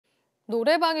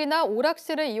노래방이나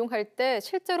오락실을 이용할 때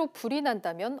실제로 불이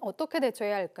난다면 어떻게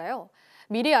대처해야 할까요?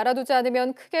 미리 알아두지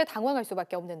않으면 크게 당황할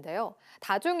수밖에 없는데요.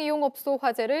 다중이용업소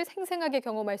화재를 생생하게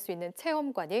경험할 수 있는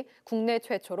체험관이 국내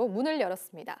최초로 문을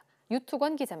열었습니다.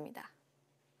 유튜건 기자입니다.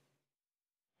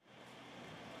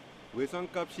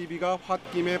 외상값 시비가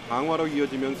홧김에 방화로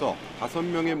이어지면서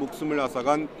 5명의 목숨을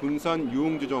앗아간 군산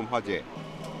유흥주점 화재.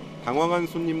 당황한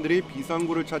손님들이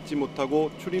비상구를 찾지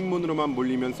못하고 출입문으로만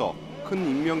몰리면서 큰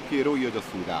인명피해로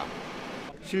이어졌습니다.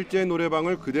 실제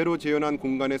노래방을 그대로 재현한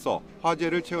공간에서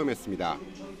화재를 체험했습니다.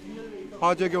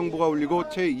 화재 경보가 울리고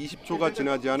채 20초가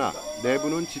지나지 않아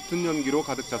내부는 짙은 연기로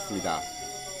가득 찼습니다.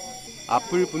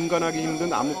 앞을 분간하기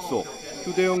힘든 암흑 속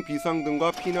휴대용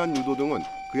비상등과 피난 유도등은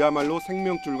그야말로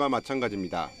생명줄과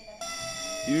마찬가지입니다.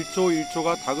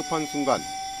 1초가 다급한 순간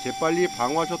재빨리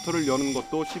방화 셔터를 여는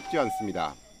것도 쉽지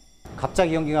않습니다.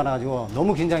 갑자기 연기가 나가지고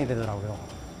너무 긴장이 되더라고요.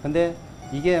 근데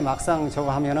이게 막상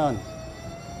저거 하면은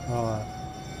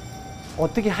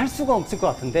어떻게 할 수가 없을 것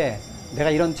같은데 내가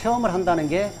이런 체험을 한다는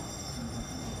게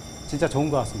진짜 좋은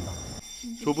것 같습니다.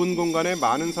 좁은 공간에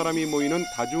많은 사람이 모이는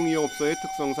다중이용업소의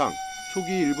특성상 초기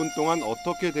 1분 동안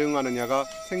어떻게 대응하느냐가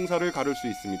생사를 가를 수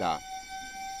있습니다.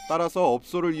 따라서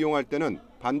업소를 이용할 때는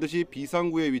반드시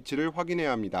비상구의 위치를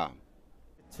확인해야 합니다.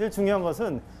 제일 중요한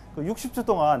것은 그 60초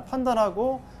동안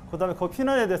판단하고 그다음에 그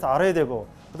피난에 대해서 알아야 되고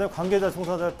그다음에 관계자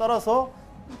종사자를 따라서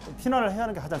피난을 해야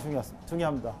하는 게 가장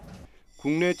중요합니다.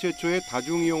 국내 최초의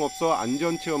다중이용업소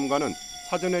안전체험관은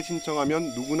사전에 신청하면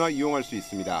누구나 이용할 수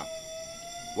있습니다.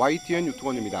 YTN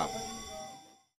유튜버입니다.